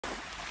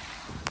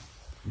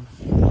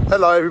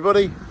Hello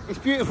everybody, it's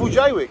beautiful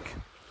Jaywick.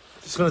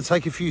 Just going to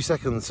take a few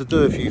seconds to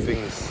do a few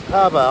things.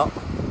 How about,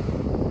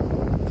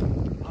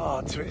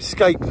 to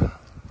escape,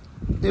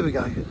 here we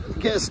go,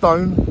 get a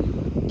stone.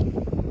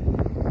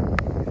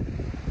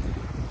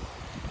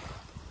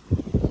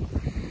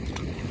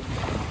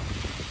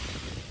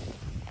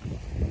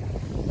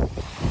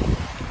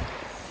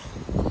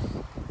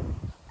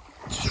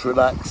 Just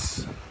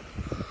relax,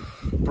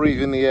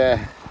 breathe in the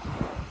air.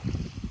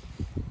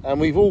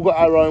 And we've all got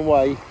our own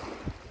way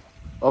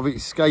of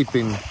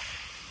escaping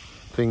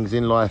things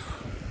in life.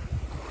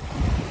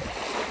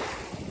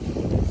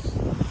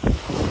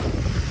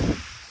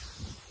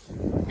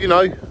 You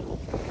know,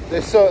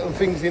 there's certain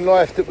things in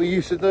life that we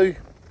used to do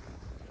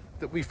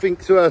that we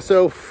think to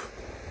ourselves,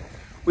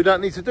 we don't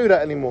need to do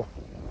that anymore.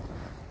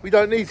 We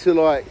don't need to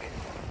like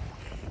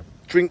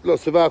drink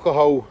lots of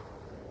alcohol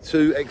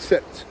to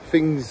accept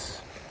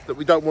things that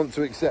we don't want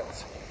to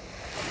accept.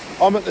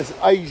 I'm at this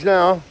age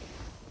now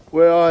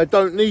where I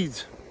don't need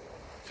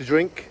to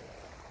drink.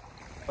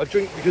 I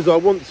drink because I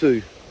want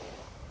to,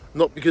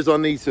 not because I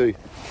need to.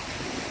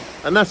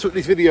 And that's what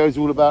this video is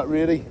all about,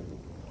 really.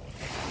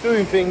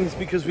 Doing things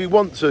because we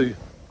want to,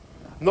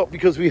 not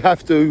because we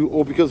have to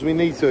or because we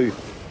need to.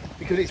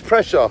 Because it's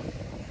pressure.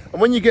 And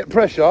when you get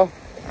pressure,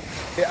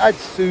 it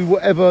adds to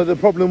whatever the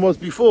problem was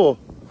before.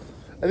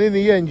 And in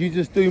the end, you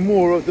just do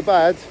more of the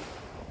bad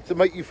to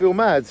make you feel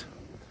mad.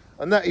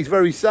 And that is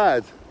very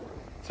sad.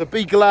 So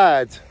be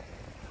glad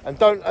and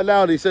don't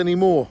allow this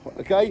anymore,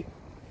 okay?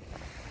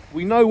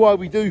 We know why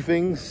we do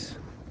things,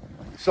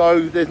 so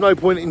there's no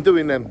point in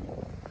doing them.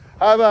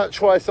 How about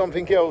try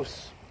something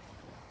else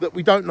that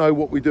we don't know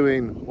what we're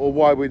doing or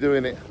why we're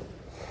doing it?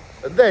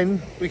 And then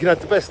we can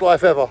have the best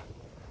life ever.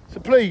 So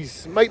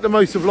please, make the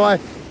most of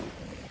life.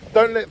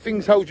 Don't let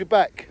things hold you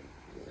back.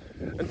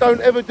 And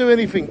don't ever do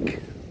anything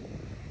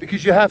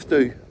because you have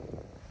to.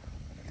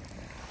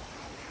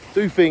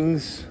 Do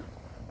things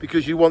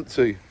because you want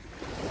to.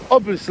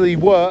 Obviously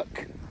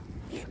work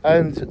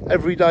and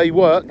everyday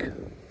work,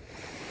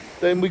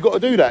 then we've got to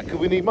do that because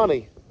we need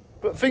money.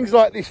 But things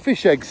like these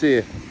fish eggs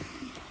here,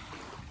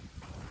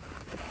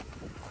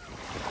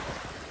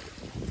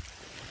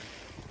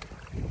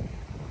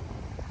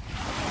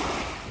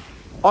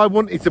 I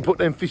wanted to put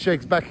them fish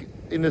eggs back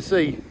in the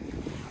sea.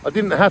 I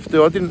didn't have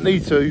to, I didn't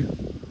need to,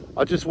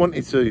 I just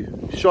wanted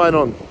to. Shine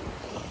on.